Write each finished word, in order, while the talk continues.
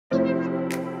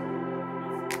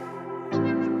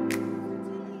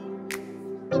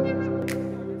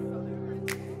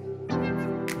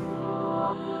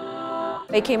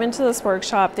I came into this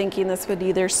workshop thinking this would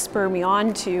either spur me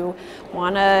on to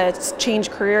want to change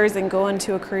careers and go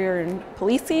into a career in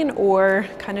policing, or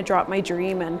kind of drop my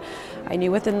dream. And I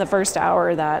knew within the first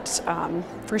hour that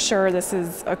for sure this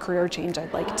is a career change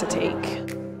I'd like to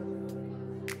take.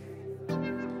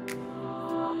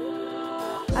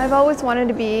 I've always wanted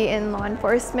to be in law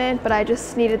enforcement, but I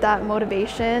just needed that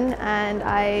motivation, and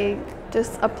I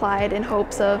just applied in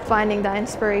hopes of finding that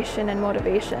inspiration and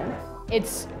motivation.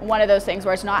 It's one of those things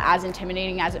where it's not as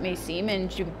intimidating as it may seem,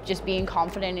 and just being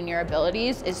confident in your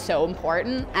abilities is so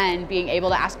important, and being able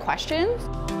to ask questions.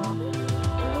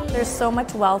 There's so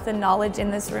much wealth and knowledge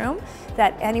in this room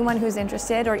that anyone who's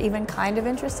interested or even kind of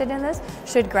interested in this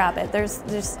should grab it.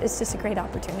 It's just a great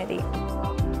opportunity.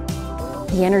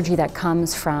 The energy that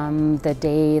comes from the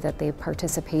day that they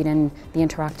participate in the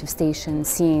interactive station,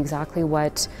 seeing exactly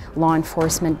what law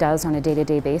enforcement does on a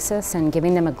day-to-day basis and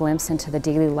giving them a glimpse into the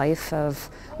daily life of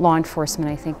law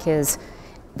enforcement, I think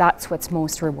that's what's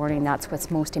most rewarding, that's what's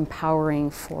most empowering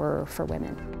for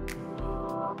women.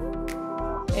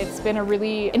 It's been a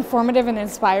really informative and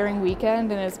inspiring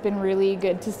weekend, and it's been really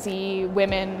good to see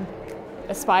women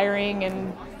aspiring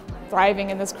and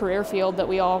thriving in this career field that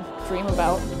we all dream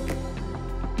about.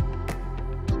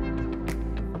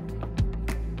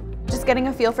 Just getting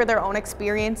a feel for their own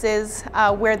experiences,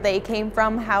 where they came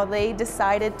from, how they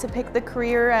decided to pick the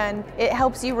career, and it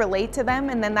helps you relate to them,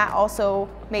 and then that also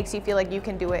makes you feel like you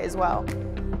can do it as well.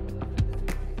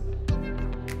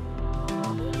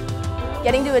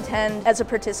 Getting to attend as a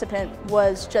participant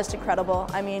was just incredible.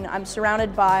 I mean, I'm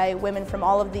surrounded by women from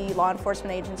all of the law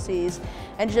enforcement agencies,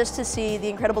 and just to see the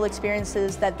incredible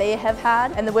experiences that they have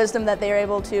had and the wisdom that they are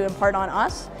able to impart on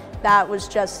us, that was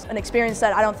just an experience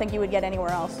that I don't think you would get anywhere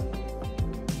else.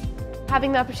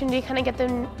 Having the opportunity to kind of get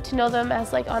them to know them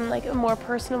as on a more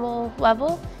personal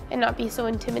level and not be so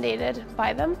intimidated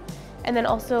by them. And then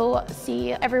also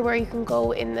see everywhere you can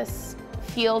go in this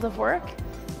field of work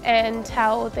and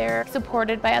how they're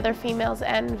supported by other females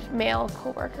and male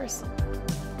co-workers.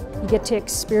 You get to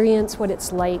experience what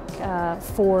it's like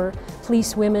for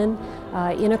police women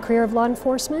in a career of law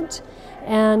enforcement.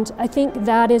 And I think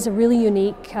that is a really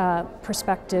unique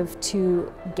perspective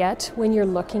to get when you're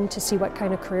looking to see what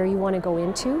kind of career you want to go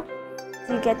into.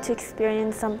 You get to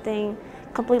experience something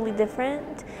completely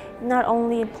different, not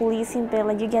only in policing,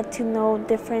 but you get to know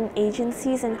different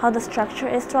agencies and how the structure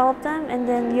is to all of them. And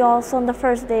then you also, on the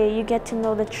first day, you get to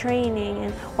know the training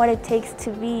and what it takes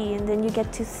to be, and then you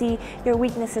get to see your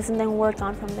weaknesses and then work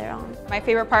on from there on. My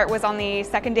favorite part was on the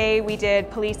second day. We did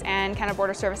police and Canada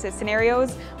Border Services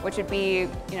scenarios, which would be,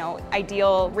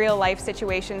 ideal real life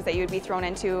situations that you would be thrown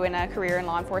into in a career in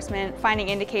law enforcement, finding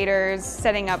indicators,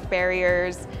 setting up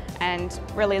barriers, and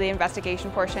really the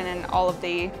investigation portion and all of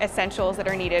the essentials that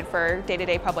are needed for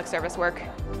day-to-day public service work.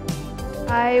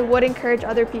 I would encourage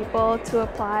other people to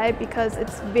apply because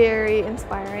it's very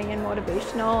inspiring and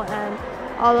motivational, and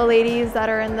all the ladies that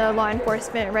are in the law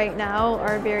enforcement right now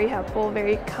are very helpful,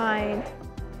 very kind.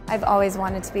 I've always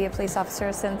wanted to be a police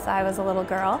officer since I was a little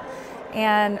girl.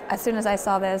 And as soon as I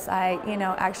saw this, I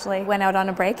actually went out on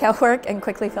a break at work and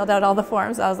quickly filled out all the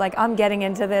forms. I was like, I'm getting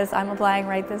into this, I'm applying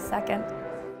right this second.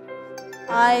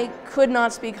 I could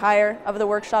not speak higher of the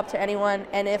workshop to anyone,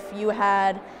 and if you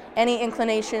had any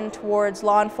inclination towards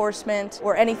law enforcement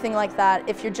or anything like that,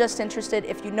 if you're just interested,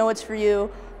 if you know it's for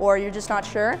you, or you're just not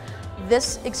sure,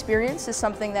 this experience is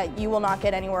something that you will not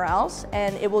get anywhere else,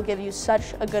 and it will give you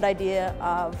such a good idea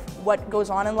of what goes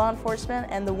on in law enforcement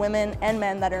and the women and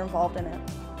men that are involved in it.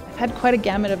 I've had quite a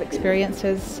gamut of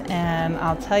experiences, and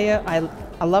I'll tell you,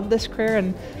 I love this career,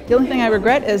 and the only thing I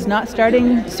regret is not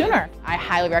starting sooner. I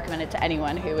highly recommend it to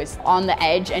anyone who is on the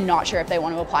edge and not sure if they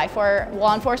want to apply for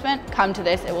law enforcement. Come to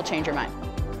this, it will change your mind.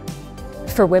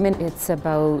 For women, it's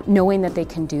about knowing that they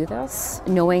can do this,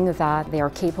 knowing that they are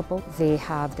capable, they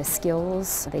have the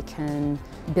skills, they can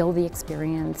build the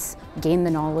experience, gain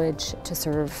the knowledge to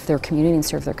serve their community and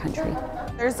serve their country.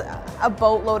 There's a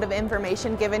boatload of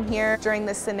information given here during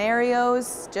the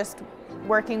scenarios, just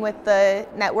working with the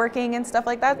networking and stuff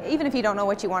like that. Even if you don't know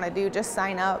what you want to do, just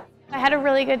sign up. I had a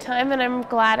really good time and I'm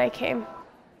glad I came.